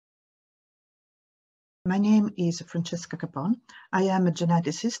My name is Francesca Capon. I am a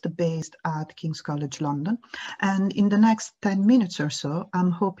geneticist based at King's College London, and in the next 10 minutes or so,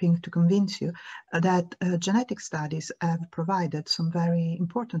 I'm hoping to convince you that genetic studies have provided some very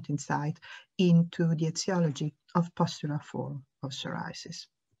important insight into the etiology of pustular form of psoriasis.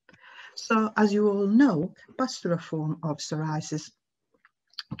 So, as you all know, pustular form of psoriasis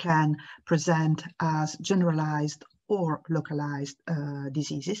can present as generalized or localized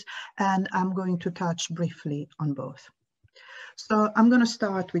diseases, and I'm going to touch briefly on both. So I'm going to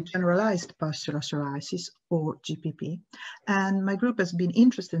start with generalized pustular psoriasis, or GPP, and my group has been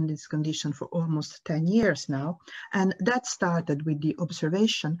interested in this condition for almost 10 years now, and that started with the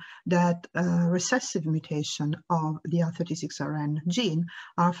observation that recessive mutation of the IL-36RN gene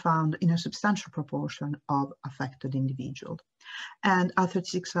are found in a substantial proportion of affected individuals. And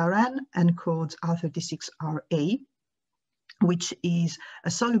IL-36RN encodes IL-36RA, which is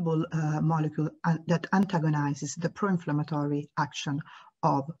a soluble molecule that antagonizes the pro-inflammatory action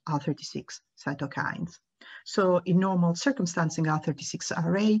of IL-36 cytokines. So in normal circumstances,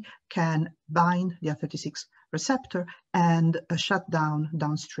 IL-36RA can bind the IL-36 receptor and shut down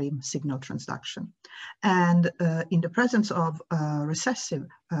downstream signal transduction. And in the presence of recessive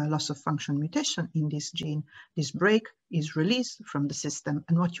loss of function mutation in this gene, this brake is released from the system,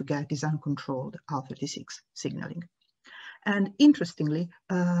 and what you get is uncontrolled IL-36 signaling. And interestingly,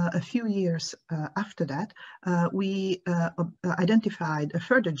 a few years after that, we identified a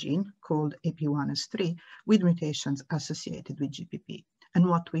further gene called AP1S3 with mutations associated with GPP. And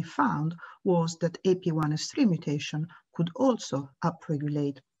what we found was that AP1S3 mutation could also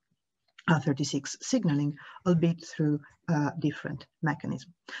upregulate IL-36 signaling, albeit through different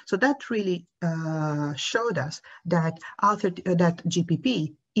mechanisms. So that really showed us that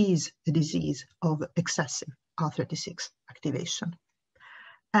GPP is a disease of excessive IL-36 activation.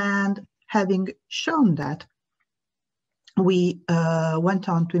 And having shown that, we went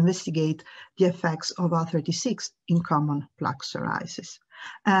on to investigate the effects of IL-36 in common plaque psoriasis.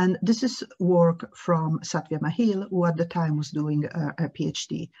 And this is work from Satya Mahil, who at the time was doing a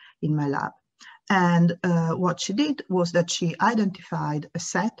PhD in my lab. And what she did was that she identified a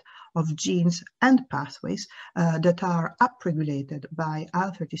set of genes and pathways that are upregulated by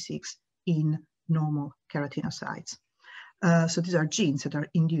IL-36 in normal keratinocytes. So these are genes that are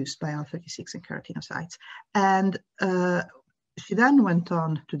induced by IL-36 in keratinocytes. And she then went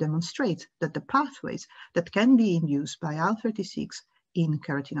on to demonstrate that the pathways that can be induced by IL-36 in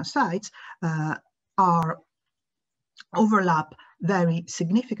keratinocytes overlap very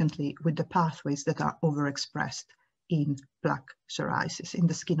significantly with the pathways that are overexpressed in plaque psoriasis, in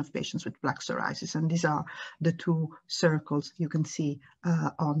the skin of patients with plaque psoriasis. And these are the two circles you can see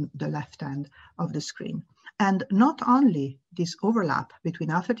on the left hand of the screen. And not only this overlap between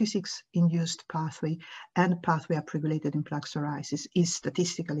IL-36 induced pathway and pathway upregulated in plaque psoriasis is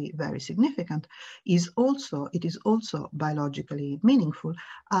statistically very significant, it is also biologically meaningful,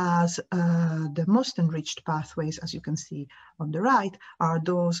 as the most enriched pathways, as you can see on the right, are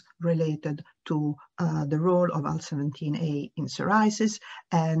those related to the role of IL-17A in psoriasis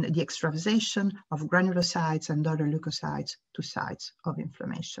and the extravasation of granulocytes and other leukocytes to sites of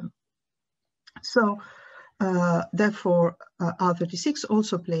inflammation. So therefore, IL-36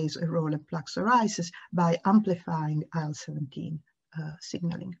 also plays a role in plaque psoriasis by amplifying IL-17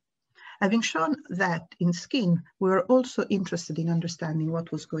 signaling. Having shown that in skin, we were also interested in understanding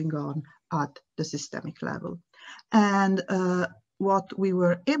what was going on at the systemic level. And what we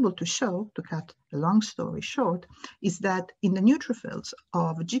were able to show, to cut a long story short, is that in the neutrophils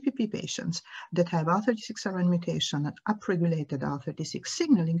of GPP patients that have IL-36RN mutation and upregulated IL-36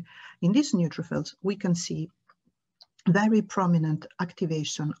 signaling, in these neutrophils, we can see very prominent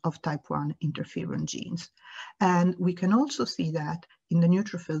activation of type 1 interferon genes. And we can also see that in the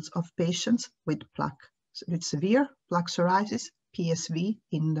neutrophils of patients with severe plaque psoriasis, PSV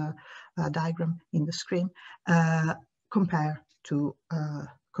in the diagram in the screen, compared to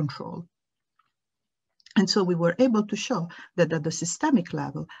control. And so we were able to show that at the systemic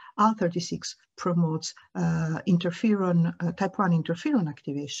level, IL-36 promotes type 1 interferon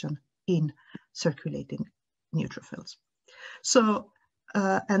activation in circulating neutrophils. So,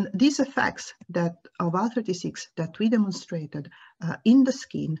 and these effects of IL-36 that we demonstrated in the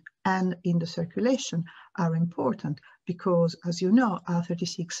skin and in the circulation are important because, as you know,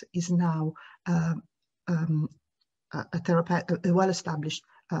 IL-36 is now a well-established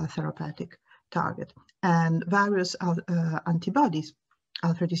therapeutic target, and various antibodies,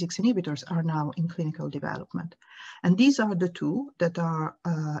 IL-36 inhibitors, are now in clinical development. And these are the two that are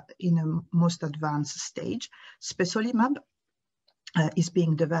in a most advanced stage, spesolimab is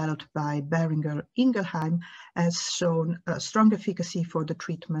being developed by Boehringer Ingelheim, has shown strong efficacy for the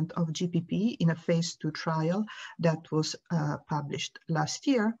treatment of GPP in a phase 2 trial that was published last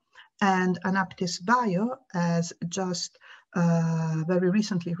year. And Anaptys Bio has just very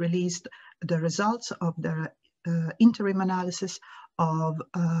recently released the results of their interim analysis of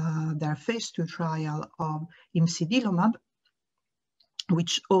their phase 2 trial of imsidolimab,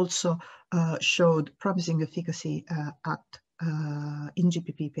 which also showed promising efficacy in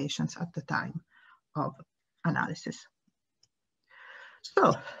GPP patients at the time of analysis.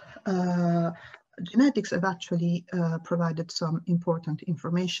 So, genetics have actually provided some important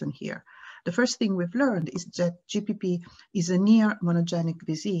information here. The first thing we've learned is that GPP is a near monogenic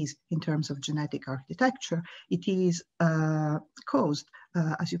disease in terms of genetic architecture. It is caused,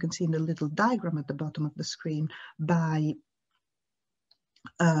 as you can see in the little diagram at the bottom of the screen, by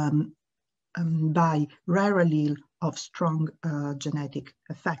rare allele of strong genetic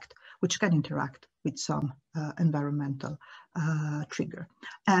effect, which can interact with some environmental trigger.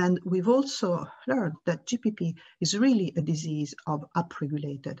 And we've also learned that GPP is really a disease of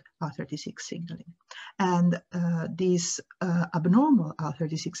upregulated IL-36 signaling. And this abnormal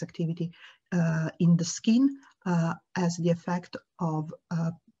IL-36 activity in the skin has the effect of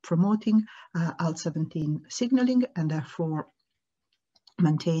promoting IL-17 signaling and therefore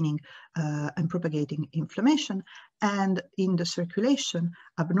maintaining and propagating inflammation, and in the circulation,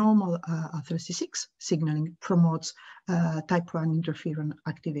 abnormal IL-36 signaling promotes type 1 interferon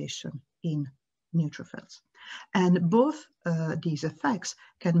activation in neutrophils. And both these effects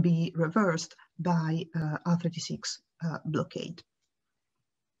can be reversed by IL-36 blockade.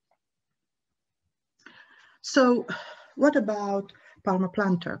 So what about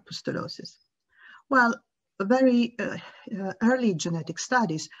palmoplantar pustulosis? Well, very early genetic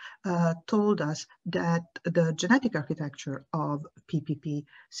studies told us that the genetic architecture of PPP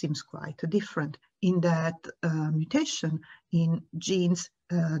seems quite different, in that mutation in genes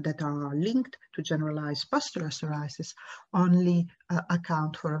that are linked to generalized pustular psoriasis only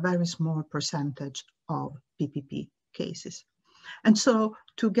account for a very small percentage of PPP cases. And so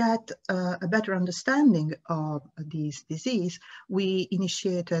to get a better understanding of this disease, we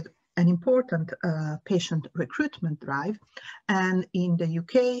initiated an important patient recruitment drive. And in the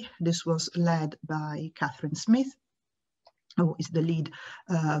UK, this was led by Catherine Smith, who is the lead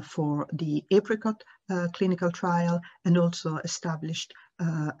for the Apricot clinical trial, and also established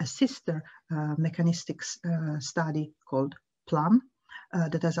a sister mechanistic study called PLUM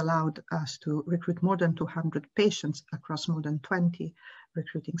that has allowed us to recruit more than 200 patients across more than 20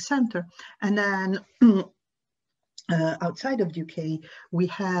 recruiting centers. And then outside of the UK, we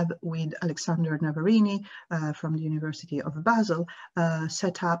have, with Alexander Navarini from the University of Basel,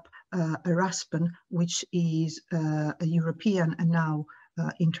 set up Eraspen, which is a European and now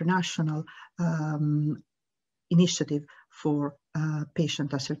international initiative for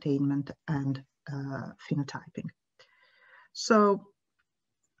patient ascertainment and phenotyping. So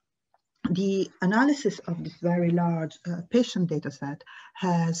the analysis of this very large patient data set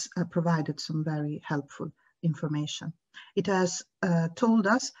has provided some very helpful information. It has told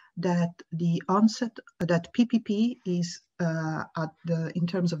us that the onset, that PPP is in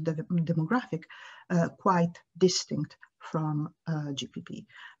terms of the demographic, quite distinct from GPP.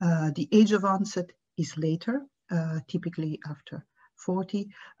 The age of onset is later, typically after 40.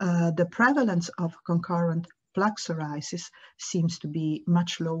 The prevalence of concurrent plaque psoriasis seems to be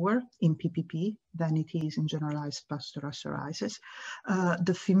much lower in PPP than it is in generalized pustular psoriasis.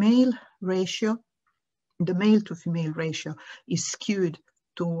 The female ratio, the male to female ratio, is skewed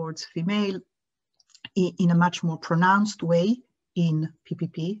towards female in a much more pronounced way in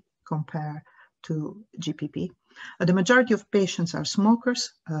PPP compared to GPP. The majority of patients are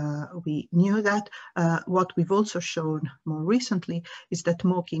smokers. We knew that. What we've also shown more recently is that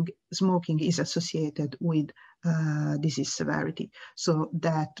smoking is associated with disease severity, so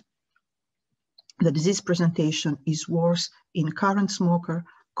that the disease presentation is worse in current smoker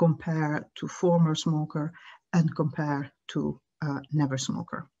compared to former smoker and compared to never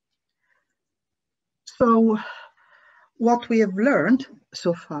smoker. So what we have learned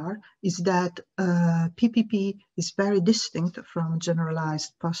so far is that PPP is very distinct from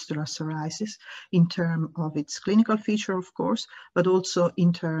generalized pustular psoriasis in terms of its clinical feature, of course, but also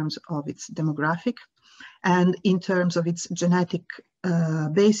in terms of its demographic and in terms of its genetic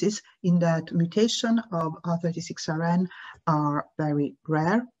basis, in that mutation of IL-36RN are very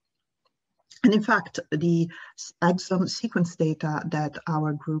rare. And in fact, the exome sequence data that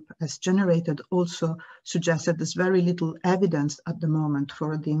our group has generated also suggests that there's very little evidence at the moment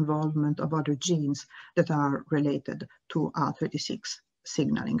for the involvement of other genes that are related to IL-36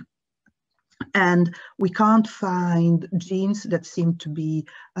 signaling. And we can't find genes that seem to be,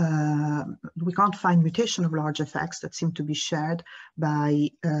 we can't find mutation of large effects that seem to be shared by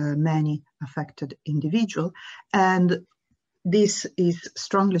many affected individuals. And this is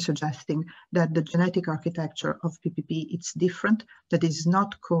strongly suggesting that the genetic architecture of PPP is different, that is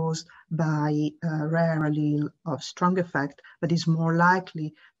not caused by a rare allele of strong effect, but is more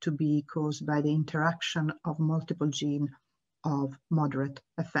likely to be caused by the interaction of multiple genes of moderate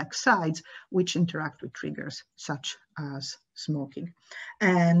effect size, which interact with triggers such as smoking.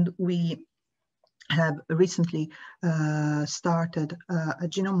 And we have recently started a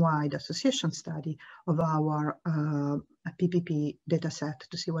genome-wide association study of our PPP dataset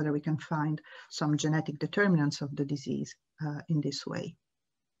to see whether we can find some genetic determinants of the disease in this way.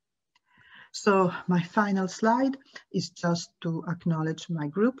 So my final slide is just to acknowledge my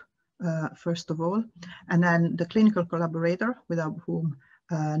group, first of all, and then the clinical collaborator without whom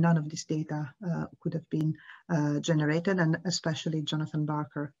none of this data could have been generated, and especially Jonathan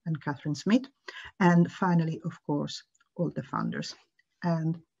Barker and Catherine Smith. And finally, of course, all the funders.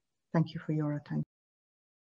 And thank you for your attention.